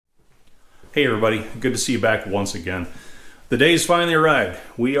Hey everybody, good to see you back once again. The day's finally arrived.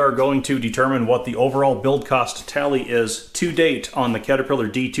 We are going to determine what the overall build cost tally is to date on the Caterpillar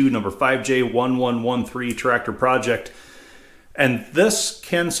D2 number 5J1113 tractor project. And this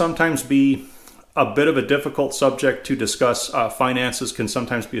can sometimes be a bit of a difficult subject to discuss. Finances can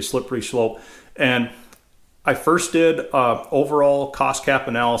sometimes be a slippery slope. And I first did overall cost cap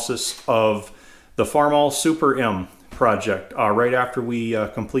analysis of the Farmall Super M project right after we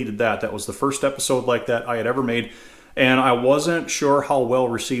completed that. That was the first episode like that I had ever made, and I wasn't sure how well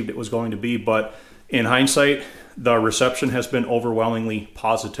received it was going to be, but in hindsight the reception has been overwhelmingly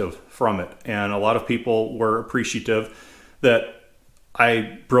positive from it, and a lot of people were appreciative that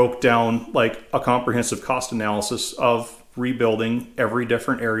I broke down like a comprehensive cost analysis of rebuilding every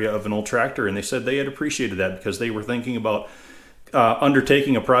different area of an old tractor, and they said they had appreciated that because they were thinking about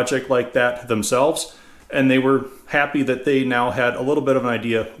undertaking a project like that themselves. And they were happy that they now had a little bit of an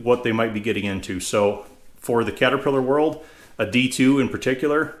idea what they might be getting into. So for the Caterpillar world, a D2 in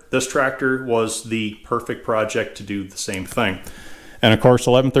particular, this tractor was the perfect project to do the same thing. And of course,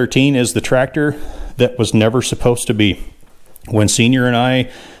 1113 is the tractor that was never supposed to be. When Senior and I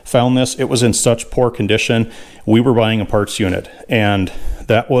found this, it was in such poor condition. We were buying a parts unit, and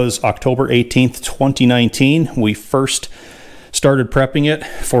that was October 18th, 2019. We first started prepping it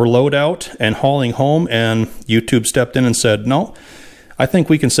for loadout and hauling home, and YouTube stepped in and said, no, I think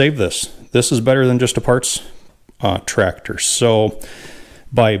we can save this. This is better than just a parts tractor. So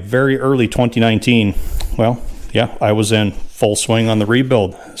by very early 2019, well, yeah, I was in full swing on the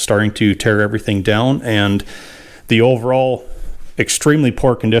rebuild, starting to tear everything down, and the overall extremely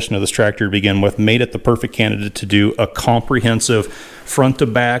poor condition of this tractor to begin with made it the perfect candidate to do a comprehensive front to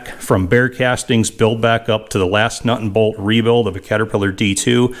back, from bare castings build back up to the last nut and bolt rebuild of a Caterpillar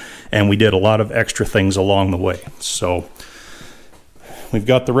D2, and we did a lot of extra things along the way. So we've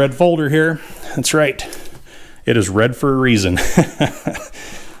got the red folder here. That's right, it is red for a reason.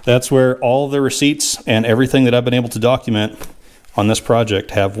 That's where all the receipts and everything that I've been able to document on this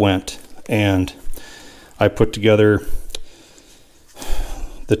project have went, and I put together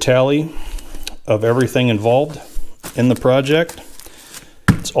the tally of everything involved in the project.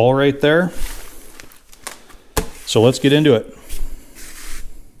 It's all right there. So let's get into it.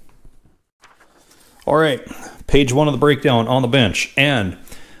 All right, page 1 of the breakdown on the bench, and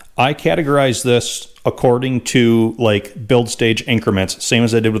I categorize this according to like build stage increments, same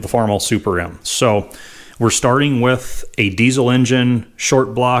as I did with the Farmall Super M. So we're starting with a diesel engine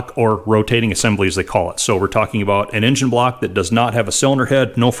short block, or rotating assembly as they call it. So we're talking about an engine block that does not have a cylinder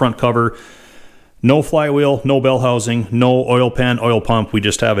head, no front cover, no flywheel, no bell housing, no oil pan, oil pump. We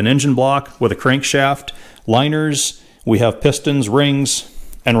just have an engine block with a crankshaft, liners, we have pistons, rings,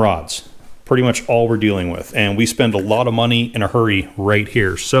 and rods. Pretty much all we're dealing with. And we spend a lot of money in a hurry right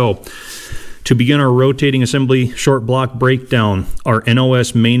here. So to begin our rotating assembly short block breakdown, our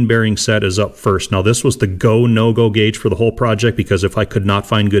NOS main bearing set is up first. Now this was the go, no-go gauge for the whole project, because if I could not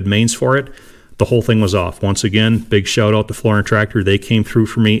find good mains for it, the whole thing was off. Once again, big shout out to Floor & Tractor. They came through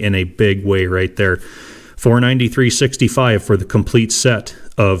for me in a big way right there. $493.65 for the complete set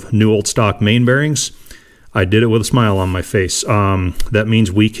of new old stock main bearings. I did it with a smile on my face. That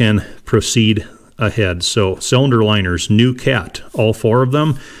means we can proceed ahead. So cylinder liners, new Cat, all 4 of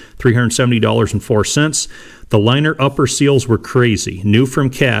them, $370.04. The liner upper seals were crazy. New from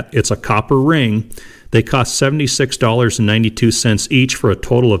Cat, it's a copper ring. They cost $76.92 each for a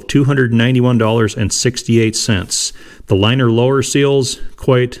total of $291.68. The liner lower seals,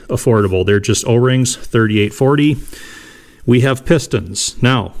 quite affordable. They're just O-rings, $38.40. We have pistons.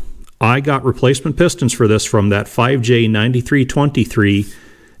 Now, I got replacement pistons for this from that 5J9323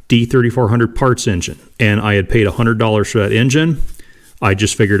 D3400 parts engine, and I had paid $100 for that engine. I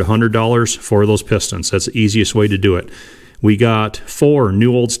just figured $100 for those pistons. That's the easiest way to do it. We got 4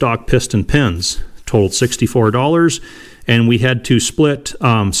 new old stock piston pins, totaled $64, and we had to split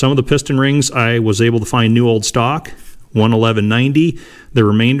some of the piston rings. I was able to find new old stock, $111.90. The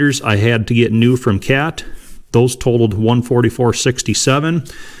remainders I had to get new from Cat. Those totaled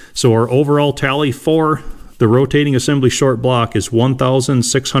 $144.67. So our overall tally for the rotating assembly short block is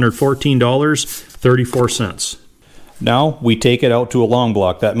 $1,614.34. Now we take it out to a long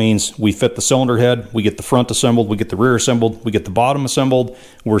block. That means we fit the cylinder head, we get the front assembled, we get the rear assembled, we get the bottom assembled.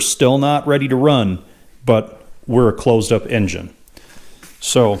 We're still not ready to run, but we're a closed up engine.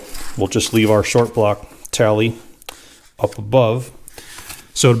 So we'll just leave our short block tally up above.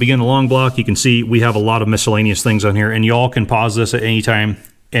 So to begin the long block, you can see we have a lot of miscellaneous things on here, and y'all can pause this at any time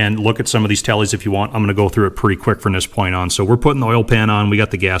and look at some of these tallies if you want. I'm going to go through it pretty quick from this point on. So we're putting the oil pan on, we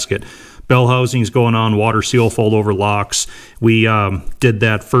got the gasket. bell housings going on, water seal, fold over locks. We did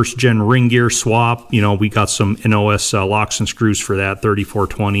that first gen ring gear swap. You know, we got some NOS locks and screws for that,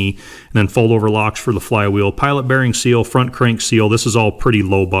 3420, and then fold over locks for the flywheel, pilot bearing seal, front crank seal. This is all pretty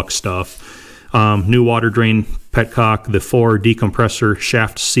low buck stuff. New water drain petcock, the 4 decompressor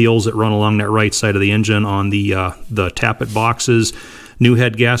shaft seals that run along that right side of the engine on the tappet boxes. New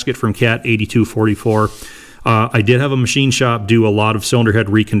head gasket from Cat 8244. I did have a machine shop do a lot of cylinder head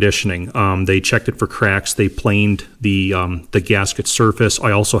reconditioning. They checked it for cracks. They planed the gasket surface.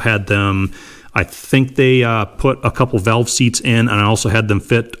 I also had them, I think they put a couple valve seats in, and I also had them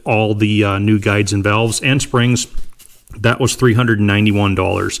fit all the new guides and valves and springs. That was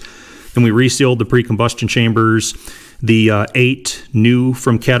 $391. And we resealed the pre-combustion chambers. The 8 new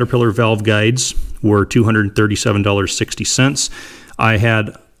from Caterpillar valve guides were $237.60. I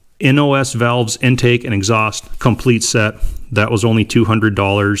had NOS valves, intake, and exhaust complete set. That was only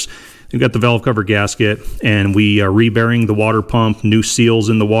 $200. We got the valve cover gasket, and we rebearing the water pump, new seals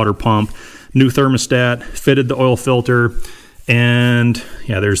in the water pump, new thermostat, fitted the oil filter, and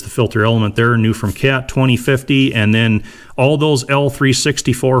yeah, there's the filter element there, new from Cat 2050, and then all those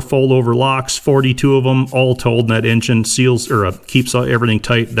L364 fold over locks, 42 of them, all told, and that engine seals or keeps everything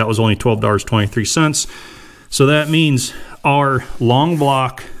tight. That was only $12.23. So that means our long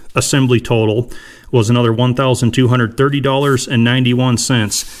block assembly total was another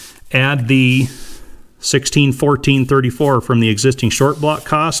 $1,230.91. Add the $1,614.34 from the existing short block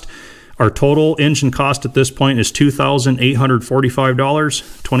cost. Our total engine cost at this point is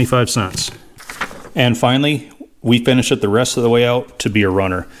 $2,845.25. And finally, we finish it the rest of the way out to be a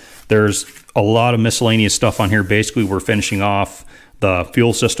runner. There's a lot of miscellaneous stuff on here. Basically, we're finishing off the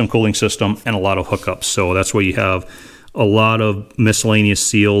fuel system, cooling system, and a lot of hookups. So that's why you have a lot of miscellaneous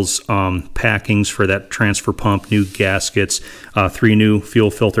seals, packings for that transfer pump, new gaskets, 3 new fuel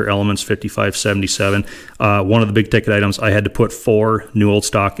filter elements, 5577. One of the big ticket items, I had to put 4 new old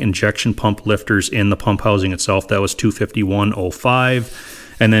stock injection pump lifters in the pump housing itself. That was $251.05.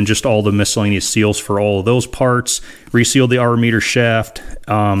 And then just all the miscellaneous seals for all of those parts. Resealed the hour meter shaft.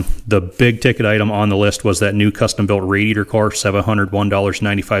 The big ticket item on the list was that new custom built radiator core,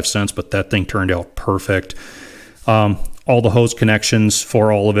 $701.95, but that thing turned out perfect. All the hose connections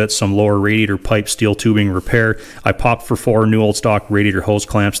for all of it, some lower radiator pipe steel tubing repair. I popped for 4 new old stock radiator hose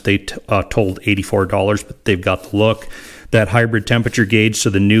clamps. They totaled $84, but they've got the look. That hybrid temperature gauge, so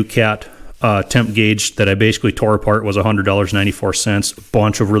the new Cat temp gauge that I basically tore apart, was $100.94. A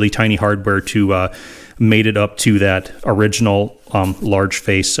bunch of really tiny hardware to made it up to that original large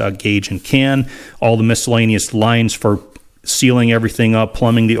face gauge and can. All the miscellaneous lines for sealing everything up,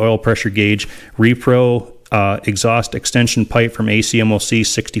 plumbing the oil pressure gauge, Repro exhaust extension pipe from ACMOC,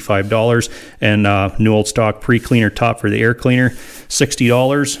 $65, and new old stock pre-cleaner top for the air cleaner,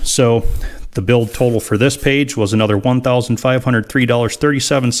 $60. So the build total for this page was another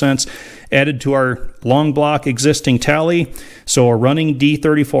 $1,503.37 added to our long block existing tally. So a running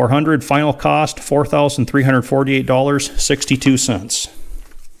D3400 final cost $4,348.62.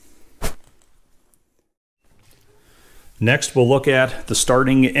 Next, we'll look at the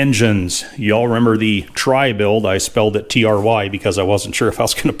starting engines. You all remember the Try build. I spelled it T-R-Y because I wasn't sure if I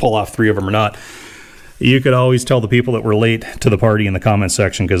was going to pull off 3 of them or not. You could always tell the people that were late to the party in the comment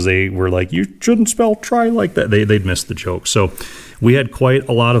section because they were like, you shouldn't spell try like that. They'd missed the joke. So we had quite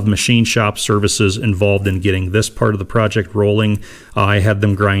a lot of machine shop services involved in getting this part of the project rolling. I had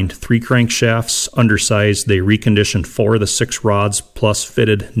them grind 3 crankshafts, undersized. They reconditioned 4 of the 6 rods, plus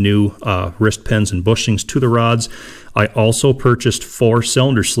fitted new wrist pins and bushings to the rods. I also purchased 4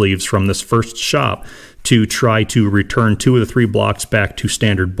 cylinder sleeves from this first shop to try to return 2 of the 3 blocks back to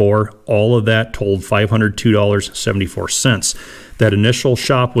standard bore. All of that totaled $502.74. That initial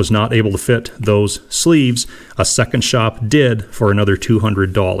shop was not able to fit those sleeves. A second shop did for another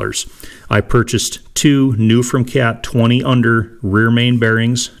 $200. I purchased 2 new from Cat 20 under rear main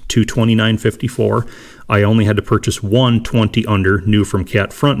bearings, $229.54. I only had to purchase 1 20 under new from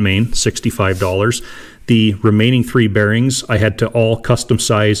Cat front main, $65. The remaining 3 bearings I had to all custom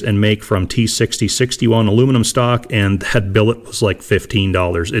size and make from T6061 aluminum stock, and that billet was like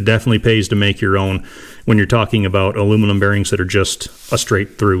 $15. It definitely pays to make your own when you're talking about aluminum bearings that are just a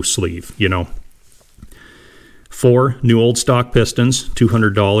straight through sleeve, you know. 4 new old stock pistons,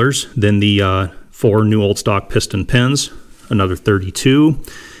 $200. Then the 4 new old stock piston pins, another $32.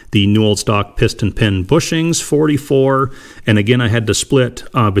 The new old stock piston pin bushings, $44. And again, I had to split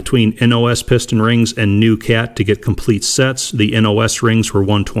between NOS piston rings and new Cat to get complete sets. The NOS rings were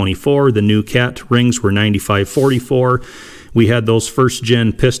 $124. The new Cat rings were $95.44. We had those first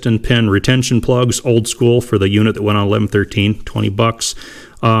gen piston pin retention plugs, old school, for the unit that went on 1113, $20.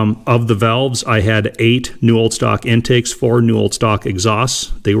 Of the valves, I had 8 new old stock intakes, 4 new old stock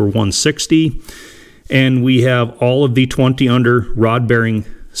exhausts. They were $160. And we have all of the 20 under rod bearing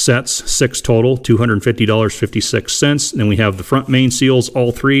sets, 6 total, $250.56. Then we have the front main seals,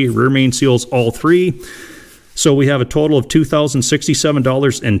 all 3, rear main seals, all 3. So we have a total of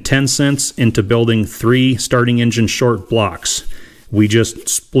 $2,067.10 into building 3 starting engine short blocks. We just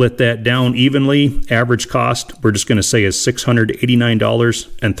split that down evenly. Average cost, we're just going to say, is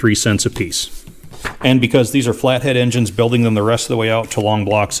 $689.03 a piece. And because these are flathead engines, building them the rest of the way out to long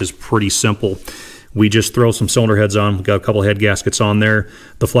blocks is pretty simple. We just throw some cylinder heads on. We've got a couple of head gaskets on there.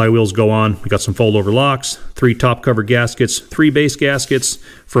 The flywheels go on. We got some fold-over locks, 3 top cover gaskets, 3 base gaskets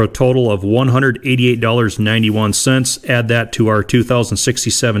for a total of $188.91. Add that to our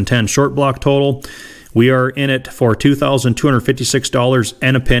 $2,067.10 short block total. We are in it for $2,256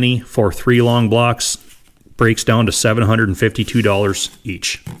 and a penny for 3 long blocks. Breaks down to $752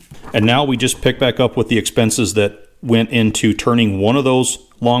 each. And now we just pick back up with the expenses that went into turning one of those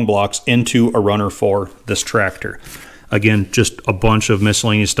long blocks into a runner for this tractor. Again, just a bunch of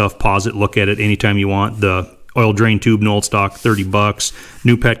miscellaneous stuff. Pause it, look at it anytime you want. The oil drain tube, new old stock, $30.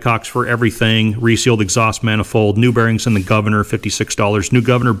 New petcocks for everything. Resealed exhaust manifold. New bearings in the governor, $56. New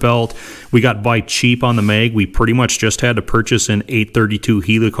governor belt. We got by cheap on the mag. We pretty much just had to purchase an 832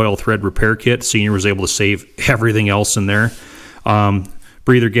 helicoil thread repair kit. Senior was able to save everything else in there.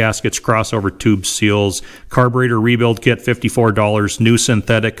 Breather gaskets, crossover tube seals, carburetor rebuild kit, $54. New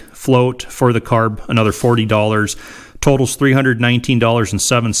synthetic float for the carb, another $40. Totals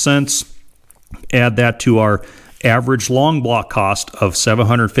 $319.07. Add that to our average long block cost of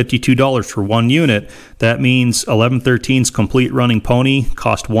 $752 for 1 unit. That means 1113's complete running pony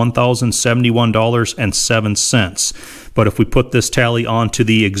cost $1,071.07. But if we put this tally onto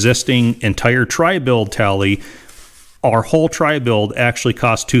the existing entire tri-build tally, our whole tri-build actually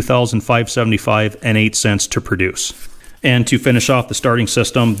cost $2,575.08 to produce. And to finish off the starting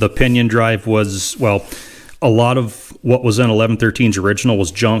system, the pinion drive was, well, a lot of what was in 1113's original was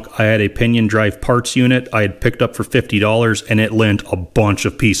junk. I had a pinion drive parts unit I had picked up for $50, and it lent a bunch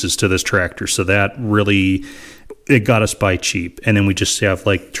of pieces to this tractor. So that really, it got us by cheap. And then we just have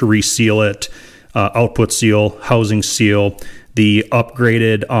like to reseal it, output seal, housing seal, the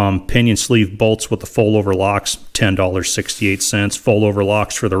upgraded pinion sleeve bolts with the fold-over locks, $10.68. Fold-over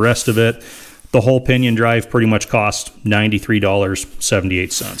locks for the rest of it. The whole pinion drive pretty much cost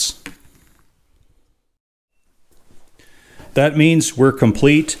 $93.78. That means we're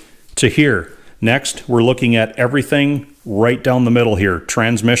complete to here. Next, we're looking at everything right down the middle here.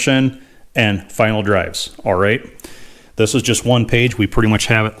 Transmission and final drives. All right. This is just one page. We pretty much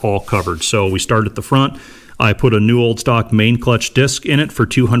have it all covered. So we start at the front. I put a new old stock main clutch disc in it for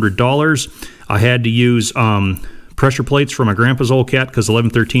 $200. I had to use pressure plates for my grandpa's old cat because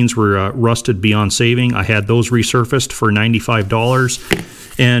 1113s were rusted beyond saving. I had those resurfaced for $95.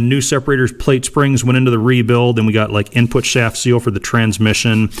 And new separators plate springs went into the rebuild, and we got like input shaft seal for the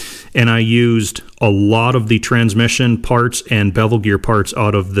transmission. And I used a lot of the transmission parts and bevel gear parts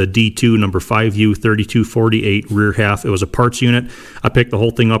out of the D2 number 5U 3248 rear half. It was a parts unit. I picked the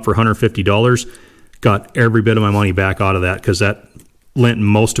whole thing up for $150. Got every bit of my money back out of that because that lent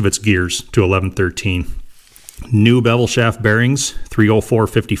most of its gears to 1113. New bevel shaft bearings,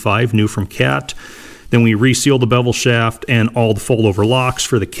 304/55, new from Cat. Then we resealed the bevel shaft and all the fold-over locks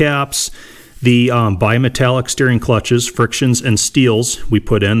for the caps. The bimetallic steering clutches, frictions, and steels we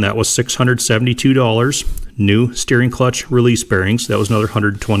put in. That was $672. New steering clutch release bearings. That was another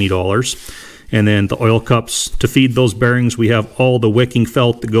 $120. And then the oil cups to feed those bearings. We have all the wicking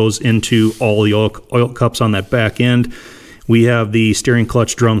felt that goes into all the oil cups on that back end. We have the steering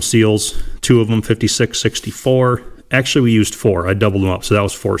clutch drum seals, 2 of them, 56, 64. Actually, we used 4. I doubled them up, so that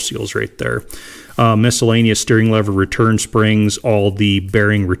was 4 seals right there. Miscellaneous steering lever return springs, all the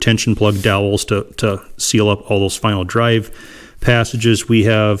bearing retention plug dowels to seal up all those final drive passages.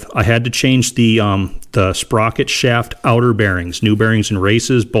 I had to change the sprocket shaft outer bearings, new bearings and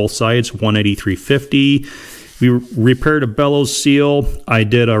races, both sides, 183/50. We repaired a bellows seal. I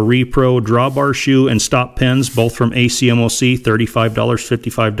did a Repro drawbar shoe and stop pins, both from ACMOC, $35,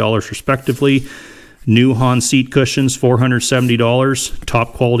 $55 respectively. New Hahn seat cushions, $470.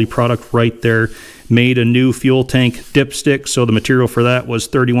 Top quality product right there. Made a new fuel tank dipstick, so the material for that was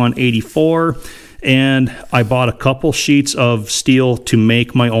 $31.84. And I bought a couple sheets of steel to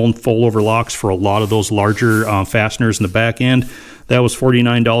make my own fold-over locks for a lot of those larger fasteners in the back end. That was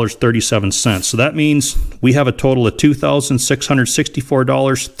 $49.37. So that means we have a total of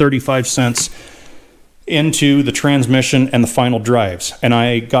 $2,664.35 into the transmission and the final drives. And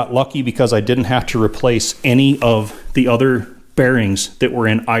I got lucky because I didn't have to replace any of the other bearings that were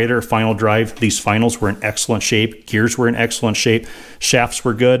in either final drive. These finals were in excellent shape. Gears were in excellent shape. Shafts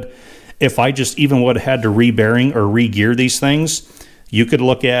were good. If I just even would have had to re-bearing or re-gear these things, you could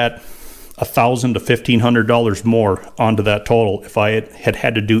look at $1,000 to $1,500 more onto that total if I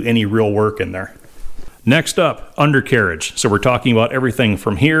had to do any real work in there. Next up, undercarriage. So we're talking about everything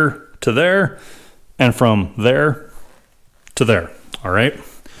from here to there and from there to there. All right.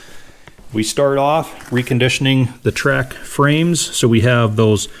 We start off reconditioning the track frames. So we have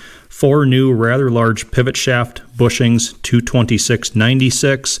those 4 new rather large pivot shaft bushings,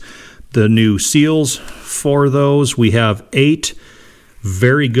 226/96. The new seals for those. We have 8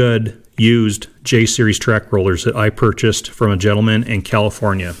 very good used J-Series track rollers that I purchased from a gentleman in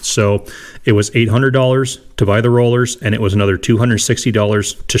California. So it was $800 to buy the rollers, and it was another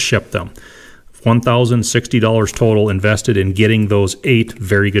 $260 to ship them. $1,060 total invested in getting those 8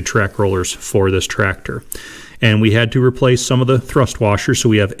 very good track rollers for this tractor. And we had to replace some of the thrust washers, so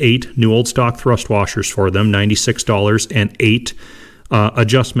we have 8 new old stock thrust washers for them, $96, and 8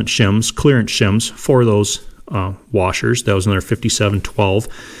 adjustment shims, clearance shims for those washers. That was another $57.12.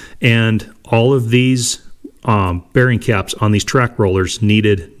 And all of these bearing caps on these track rollers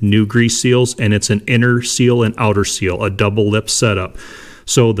needed new grease seals, and it's an inner seal and outer seal, a double lip setup.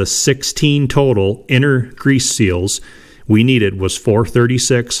 So the 16 total inner grease seals we needed was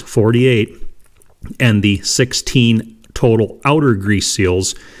 $436.48, and the 16 total outer grease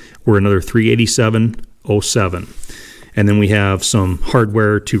seals were another $387.07. And then we have some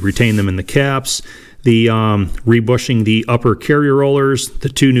hardware to retain them in the caps. The rebushing the upper carrier rollers, the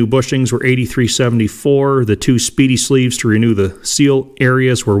 2 new bushings were $83.74. The 2 speedy sleeves to renew the seal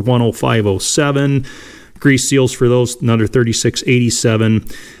areas were $105.07. Grease seals for those, another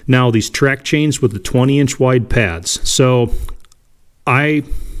 $36.87. Now these track chains with the 20-inch wide pads. So I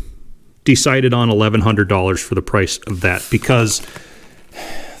decided on $1,100 for the price of that, because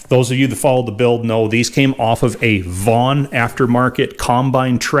those of you that followed the build know these came off of a Vaughn aftermarket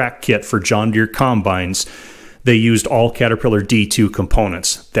combine track kit for John Deere combines. They used all Caterpillar D2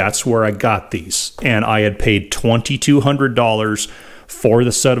 components. That's where I got these. And I had paid $2,200 for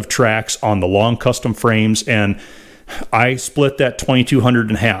the set of tracks on the long custom frames, and I split that $2,200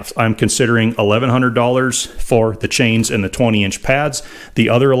 in half. I'm considering $1,100 for the chains and the 20-inch pads. The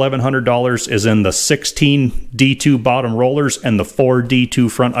other $1,100 is in the 16 D2 bottom rollers and the 4 D2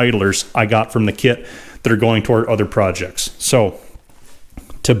 front idlers I got from the kit that are going toward other projects. So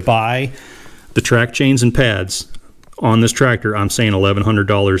to buy the track chains and pads on this tractor, I'm saying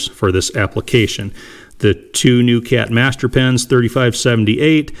 $1,100 for this application. The 2 new Cat master pens,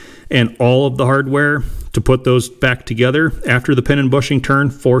 $35.78, and all of the hardware to put those back together after the pin and bushing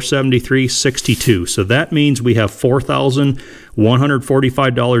turn, $473.62. So that means we have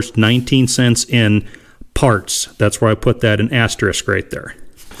 $4,145.19 in parts. That's where I put that in asterisk right there.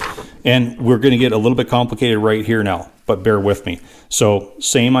 And we're going to get a little bit complicated right here now, but bear with me. So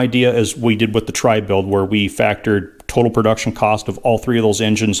same idea as we did with the tri-build, where we factored total production cost of all 3 of those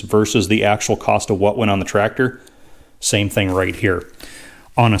engines versus the actual cost of what went on the tractor. Same thing right here.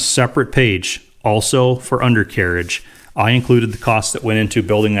 On a separate page, also for undercarriage, I included the costs that went into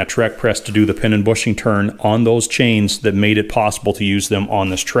building that track press to do the pin and bushing turn on those chains that made it possible to use them on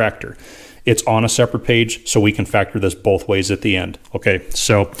this tractor. It's on a separate page, so we can factor this both ways at the end. Okay,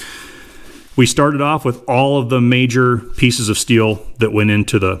 so we started off with all of the major pieces of steel that went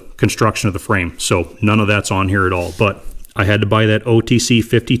into the construction of the frame. So none of that's on here at all, but I had to buy that OTC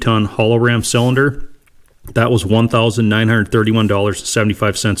 50-ton hollow ram cylinder. That was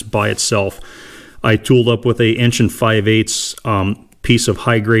 $1,931.75 by itself. I tooled up with a 1 5/8" piece of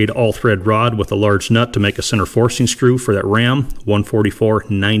high-grade all-thread rod with a large nut to make a center forcing screw for that ram,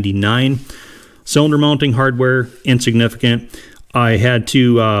 $144.99. Cylinder mounting hardware, insignificant. I had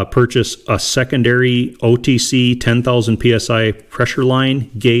to purchase a secondary OTC 10,000 PSI pressure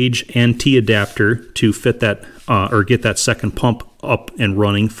line, gauge, and T-adapter to fit that or get that second pump up and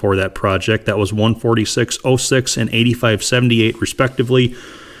running for that project. That was $146.06 and $85.78 respectively.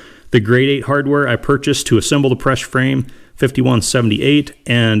 The grade 8 hardware I purchased to assemble the press frame, $51.78,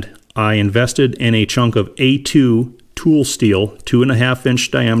 and I invested in a chunk of A2 tool steel,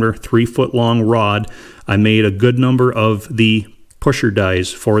 2.5-inch diameter, 3-foot long rod. I made a good number of the pusher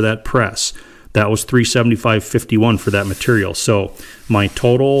dies for that press. That was $375.51 for that material. So my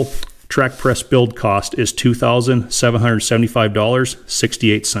total track press build cost is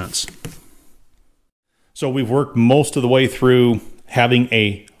 $2,775.68. So we've worked most of the way through having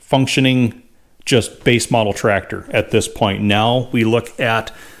a functioning just base model tractor at this point. Now we look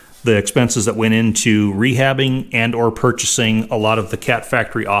at the expenses that went into rehabbing and or purchasing a lot of the Cat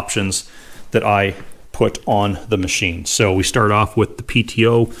factory options that I put on the machine. So we start off with the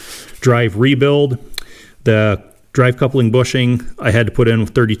PTO drive rebuild. The drive coupling bushing I had to put in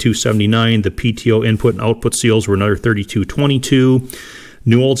 $32.79. The PTO input and output seals were another $32.22.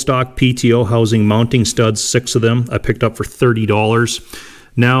 New old stock PTO housing mounting studs, 6 of them, I picked up for $30.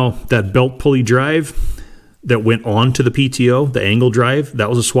 Now that belt pulley drive that went on to the PTO, the angle drive, that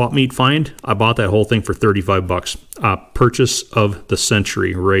was a swap meet find. I bought that whole thing for $35. Purchase of the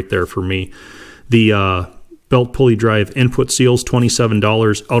century right there for me. The belt pulley drive input seals,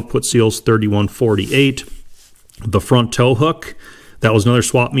 $27. Output seals, $31.48. The front tow hook, that was another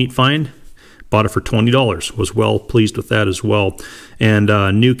swap meet find. Bought it for $20. Was well pleased with that as well. And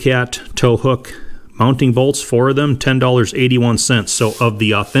New Cat tow hook mounting bolts, 4 of them, $10.81. So of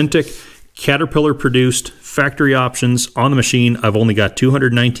the authentic Caterpillar produced factory options on the machine, I've only got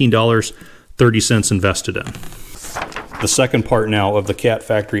 $219.30 invested in. The second part now of the Cat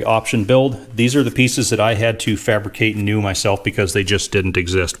factory option build. These are the pieces that I had to fabricate new myself because they just didn't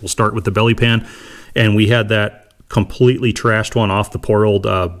exist. We'll start with the belly pan, and we had that completely trashed one off the poor old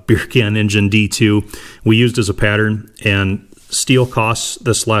beer can engine D2 we used as a pattern, and steel costs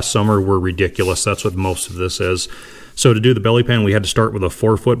this last summer were ridiculous. That's what most of this is. So to do the belly pan, we had to start with a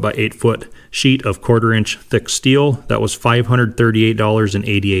 4-foot by 8-foot sheet of 1/4-inch thick steel. That was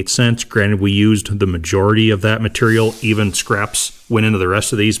 $538.88. Granted, we used the majority of that material. Even scraps went into the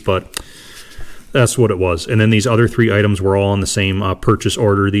rest of these, but that's what it was. And then these other 3 items were all in the same purchase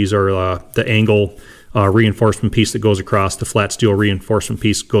order. These are the angle reinforcement piece that goes across, the flat steel reinforcement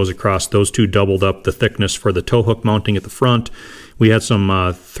piece goes across. Those 2 doubled up the thickness for the tow hook mounting at the front. We had some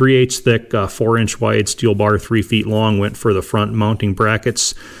 3/8 thick, 4-inch wide steel bar, 3 feet long, went for the front mounting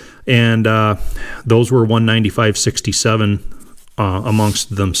brackets. And those were $195.67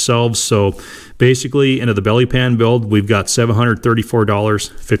 amongst themselves. So basically, into the belly pan build, we've got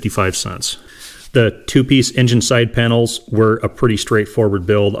 $734.55. The 2-piece engine side panels were a pretty straightforward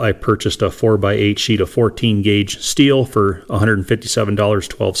build. I purchased a 4x8 sheet of 14 gauge steel for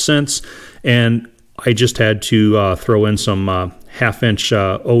 $157.12, and I just had to throw in some 1/2-inch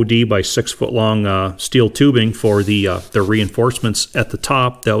OD by 6-foot long steel tubing for the reinforcements at the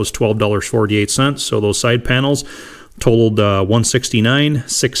top. That was $12.48. So those side panels totaled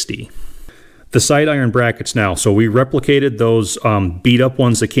 $169.60. The side iron brackets now. So we replicated those beat up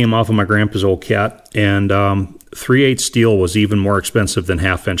ones that came off of my grandpa's old Cat, and 3/8 steel was even more expensive than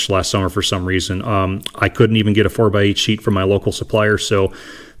 1/2-inch last summer for some reason. I couldn't even get a 4x8 sheet from my local supplier, so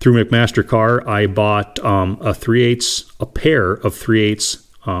through McMaster Carr, I bought a pair of 3/8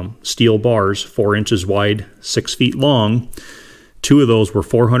 steel bars, 4 inches wide, 6 feet long. 2 of those were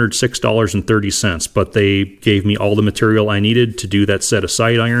 $406.30, but they gave me all the material I needed to do that set of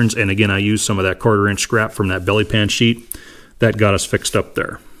side irons. And again, I used some of that 1/4-inch scrap from that belly pan sheet. That got us fixed up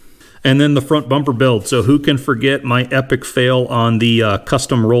there. And then the front bumper build. So who can forget my epic fail on the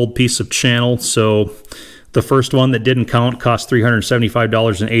custom rolled piece of channel? So the first one that didn't count cost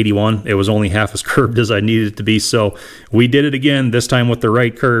 $375.81. It was only half as curved as I needed it to be. So we did it again, this time with the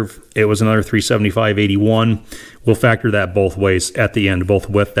right curve. It was another $375.81. We'll factor that both ways at the end, both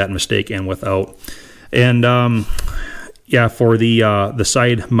with that mistake and without. And yeah, for the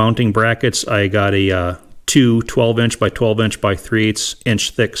side mounting brackets, I got a 2 12-inch by 12-inch by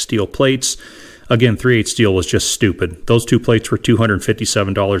 3/8-inch thick steel plates. Again, 3/8 steel was just stupid. Those 2 plates were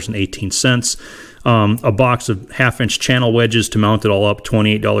 $257.18. A box of 1/2-inch channel wedges to mount it all up,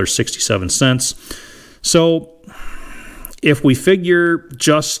 $28.67. So if we figure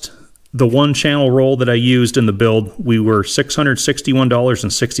just the 1 channel roll that I used in the build, we were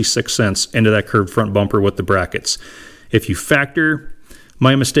 $661.66 into that curved front bumper with the brackets. If you factor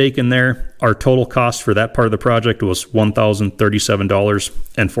my mistake in there, our total cost for that part of the project was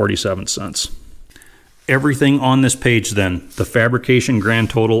 $1,037.47. Everything on this page then, the fabrication grand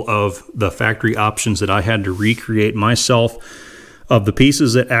total of the factory options that I had to recreate myself, of the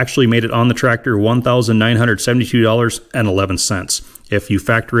pieces that actually made it on the tractor, $1,972.11. If you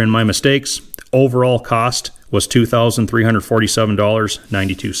factor in my mistakes, overall cost was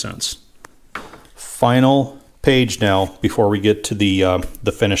 $2,347.92. Final page now before we get to the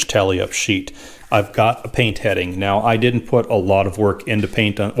finished tally-up sheet. I've got a paint heading. Now, I didn't put a lot of work into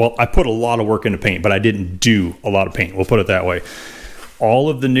paint. Well, I put a lot of work into paint, but I didn't do a lot of paint. We'll put it that way. All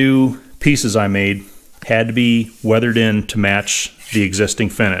of the new pieces I made had to be weathered in to match the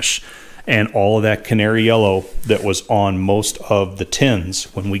existing finish. And all of that canary yellow that was on most of the tins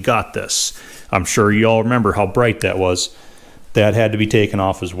when we got this, I'm sure you all remember how bright that was. That had to be taken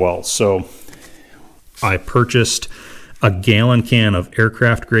off as well. So I purchased a gallon can of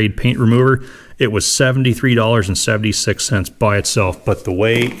aircraft grade paint remover. It was $73.76 by itself, but the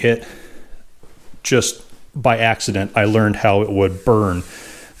way it just by accident, I learned how it would burn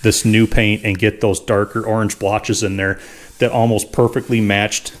this new paint and get those darker orange blotches in there that almost perfectly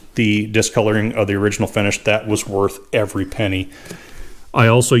matched the discoloring of the original finish. That was worth every penny. I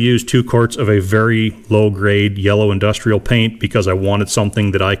also used 2 quarts of a very low grade yellow industrial paint because I wanted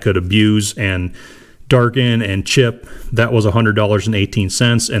something that I could abuse and darken and chip. That was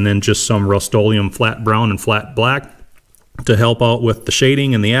 $100.18, and then just some Rust-Oleum flat brown and flat black to help out with the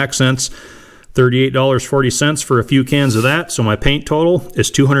shading and the accents. $38.40 for a few cans of that. So my paint total is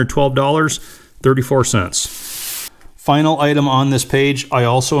 $212.34. Final item on this page, I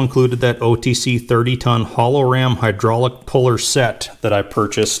also included that OTC 30-ton hollow ram hydraulic puller set that I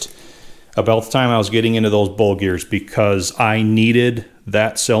purchased about the time I was getting into those bull gears, because I needed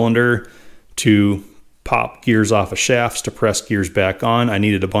that cylinder to pop gears off of shafts, to press gears back on. I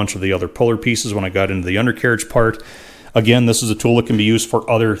needed a bunch of the other puller pieces when I got into the undercarriage part. Again, this is a tool that can be used for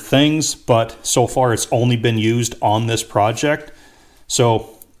other things, but so far it's only been used on this project.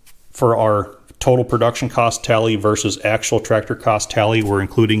 So for our total production cost tally versus actual tractor cost tally, we're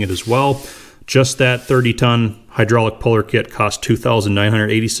including it as well. Just that 30-ton hydraulic puller kit cost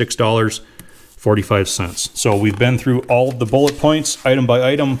 $2,986.45. So we've been through all of the bullet points, item by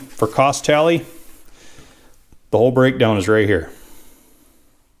item, for cost tally. The whole breakdown is right here.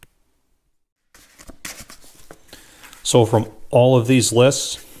 So from all of these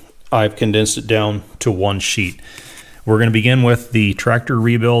lists, I've condensed it down to one sheet. We're going to begin with the tractor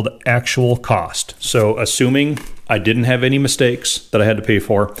rebuild actual cost. So assuming I didn't have any mistakes that I had to pay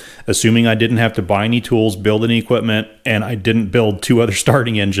for, assuming I didn't have to buy any tools, build any equipment, and I didn't build 2 other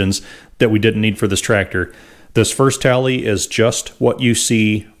starting engines that we didn't need for this tractor, this first tally is just what you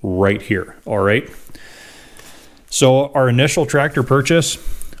see right here, all right? So our initial tractor purchase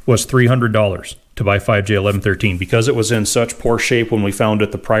was $300 to buy 5J1113. Because it was in such poor shape when we found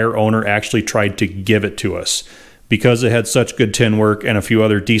it, the prior owner actually tried to give it to us. Because it had such good tin work and a few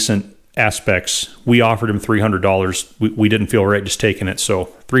other decent aspects, we offered him $300. We didn't feel right just taking it, so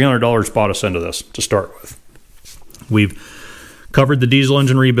 $300 bought us into this to start with. We've covered the diesel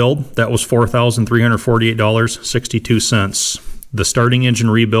engine rebuild. That was $4,348.62. The starting engine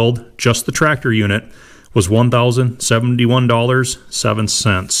rebuild, just the tractor unit, was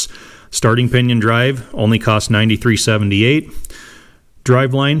 $1,071.07. Starting pinion drive only cost $93.78.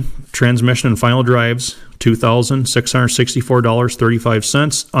 Driveline, transmission and final drives,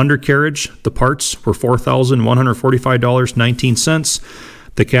 $2,664.35. Undercarriage, the parts were $4,145.19.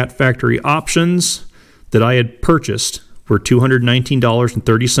 The Cat factory options that I had purchased were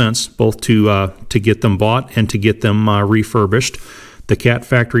 $219.30, both to get them bought and to get them refurbished. The Cat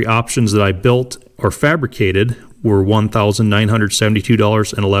factory options that I built or fabricated were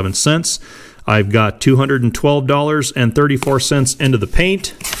 $1,972.11. I've got $212.34 into the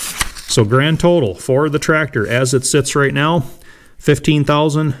paint. So grand total for the tractor as it sits right now,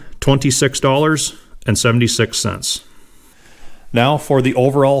 $15,026.76. Now for the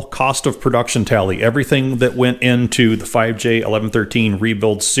overall cost of production tally, everything that went into the 5J1113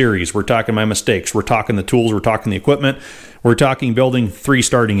 rebuild series. We're talking my mistakes, we're talking the tools, we're talking the equipment, we're talking building 3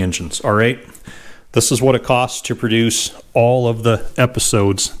 starting engines, all right? This is what it costs to produce all of the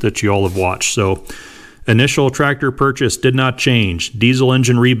episodes that you all have watched. So initial tractor purchase did not change. Diesel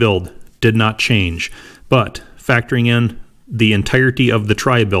engine rebuild did not change. But factoring in the entirety of the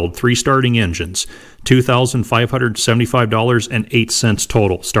tri-build, 3 starting engines, $2,575.08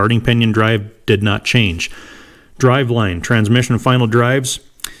 total. Starting pinion drive did not change. Driveline, transmission and final drives,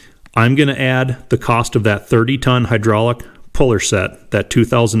 I'm going to add the cost of that 30-ton hydraulic puller set, that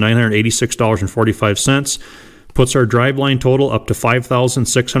 $2,986.45, puts our driveline total up to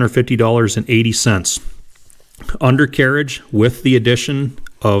 $5,650.80. Undercarriage, with the addition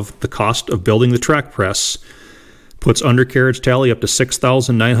of the cost of building the track press, puts undercarriage tally up to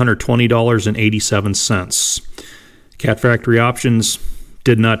 $6,920.87. Cat factory options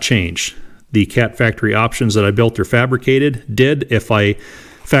did not change. The Cat factory options that I built or fabricated did. If I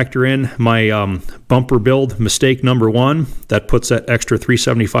factor in my bumper build mistake number 1, that puts that extra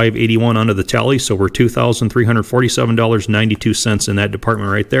 $375.81 under the tally, so we're $2,347.92 in that department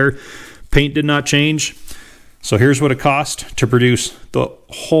right there. Paint did not change. So here's what it cost to produce the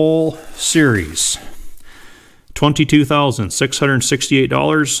whole series.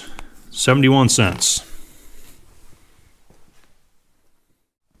 $22,668.71.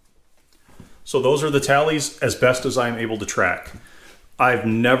 So those are the tallies as best as I'm able to track. I've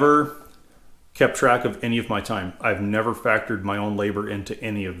never kept track of any of my time. I've never factored my own labor into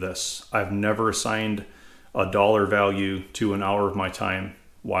any of this. I've never assigned a dollar value to an hour of my time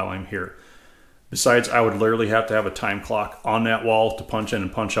while I'm here. Besides, I would literally have to have a time clock on that wall to punch in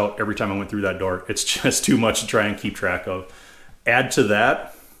and punch out every time I went through that door. It's just too much to try and keep track of. Add to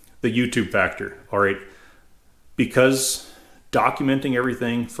that the YouTube factor, all right? Because documenting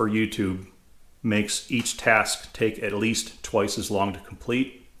everything for YouTube makes each task take at least twice as long to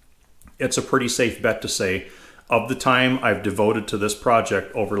complete. It's a pretty safe bet to say, of the time I've devoted to this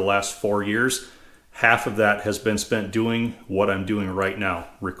project over the last 4 years, half of that has been spent doing what I'm doing right now: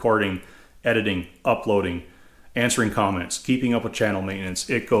 recording, editing, uploading, answering comments, keeping up with channel maintenance.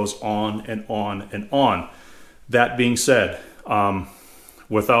 It goes on and on and on. That being said,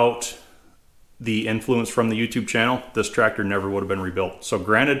 without the influence from the YouTube channel, this tractor never would have been rebuilt. So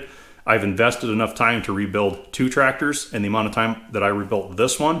granted, I've invested enough time to rebuild 2 tractors in the amount of time that I rebuilt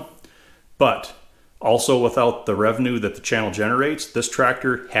this one, but also without the revenue that the channel generates, this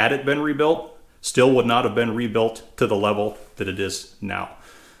tractor, had it been rebuilt, still would not have been rebuilt to the level that it is now.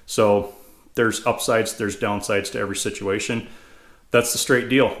 So there's upsides, there's downsides to every situation. That's the straight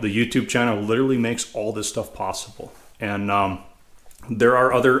deal. The YouTube channel literally makes all this stuff possible. And there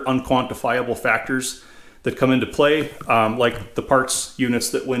are other unquantifiable factors that come into play, like the parts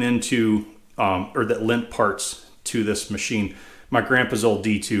units that went into, or that lent parts to this machine. My grandpa's old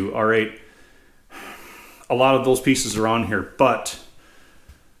D2, all right. A lot of those pieces are on here, but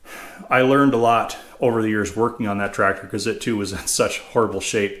I learned a lot over the years working on that tractor because it too was in such horrible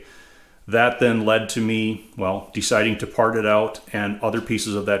shape. That then led to me, well, deciding to part it out, and other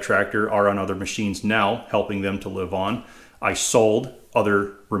pieces of that tractor are on other machines now, helping them to live on. I sold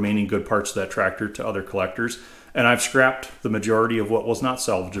other remaining good parts of that tractor to other collectors, and I've scrapped the majority of what was not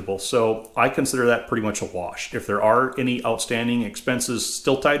salvageable. So I consider that pretty much a wash. If there are any outstanding expenses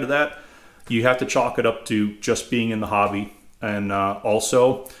still tied to that, you have to chalk it up to just being in the hobby, and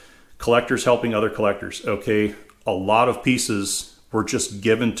also collectors helping other collectors. Okay, a lot of pieces were just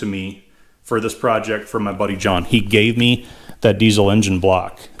given to me for this project from my buddy John. He gave me that diesel engine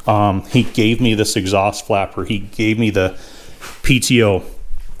block. He gave me this exhaust flapper. He gave me the PTO.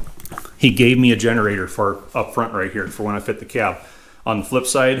 He gave me a generator for up front right here for when I fit the cab. On the flip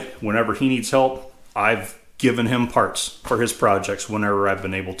side, whenever he needs help, I've given him parts for his projects whenever I've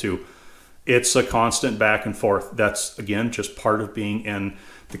been able to. It's a constant back and forth. That's, again, just part of being in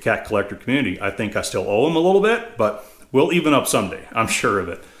the cat collector community. I think I still owe him a little bit, but we'll even up someday. I'm sure of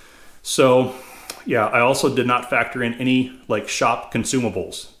it. So yeah, I also did not factor in any like shop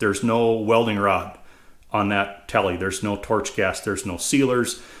consumables. There's no welding rod on that tally. There's no torch gas. There's no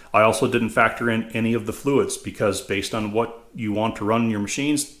sealers. I also didn't factor in any of the fluids because based on what you want to run in your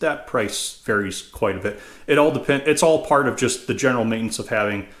machines, that price varies quite a bit. It all depends. It's all part of just the general maintenance of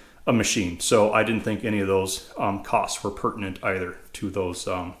having a machine. So I didn't think any of those costs were pertinent either to those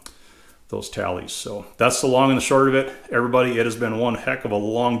tallies. So that's the long and the short of it. Everybody, it has been one heck of a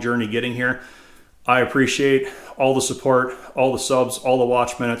long journey getting here. I appreciate all the support, all the subs, all the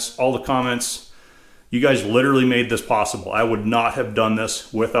watch minutes, all the comments. You guys literally made this possible. I would not have done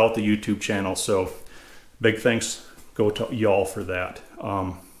this without the YouTube channel. So big thanks go to y'all for that.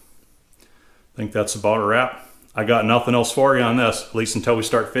 I think that's about a wrap. I got nothing else for you on this, at least until we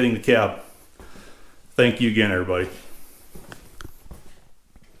start fitting the cab. Thank you again, everybody.